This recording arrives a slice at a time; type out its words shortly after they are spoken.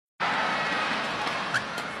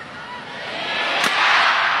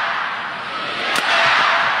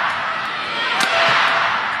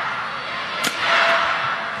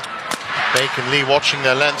Baek and Lee watching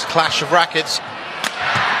their lens clash of rackets.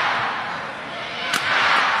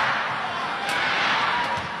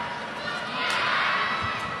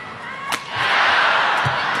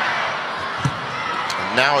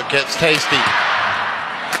 And now it gets tasty.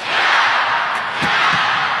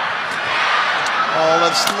 Oh,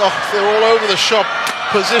 that's knocked. They're all over the shop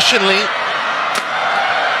positionally.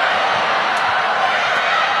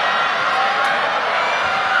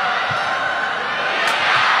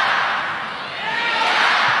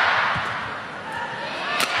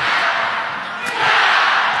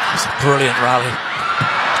 It's a brilliant rally.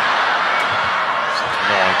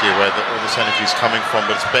 No idea where all this energy is coming from,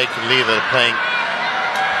 but it's Baek and Lee that are playing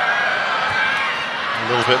a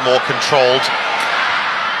little bit more controlled.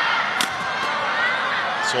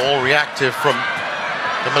 It's all reactive from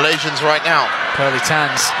the Malaysians right now.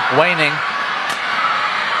 Perlitan's waning.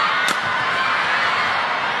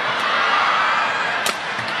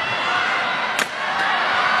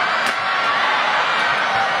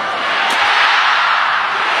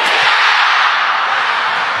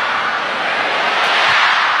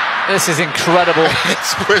 This is incredible.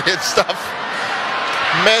 It's brilliant stuff.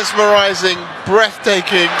 Mesmerizing,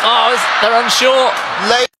 breathtaking. Oh, they're unsure.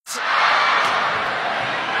 Late.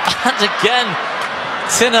 And again,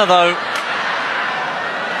 Tinner though,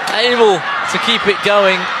 able to keep it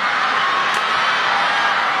going.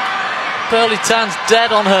 Perlitan's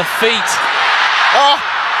dead on her feet. Oh!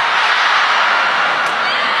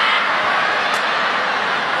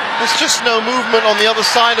 There's just no movement on the other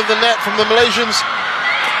side of the net from the Malaysians.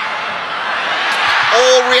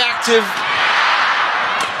 All reactive.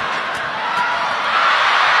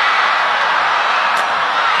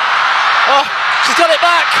 Oh, she's got it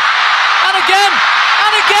back. And again.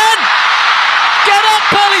 And again. Get up,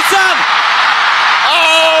 Perlitan.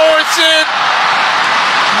 Oh, it's in.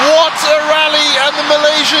 What a rally. And the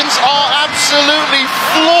Malaysians are absolutely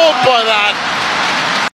floored by that.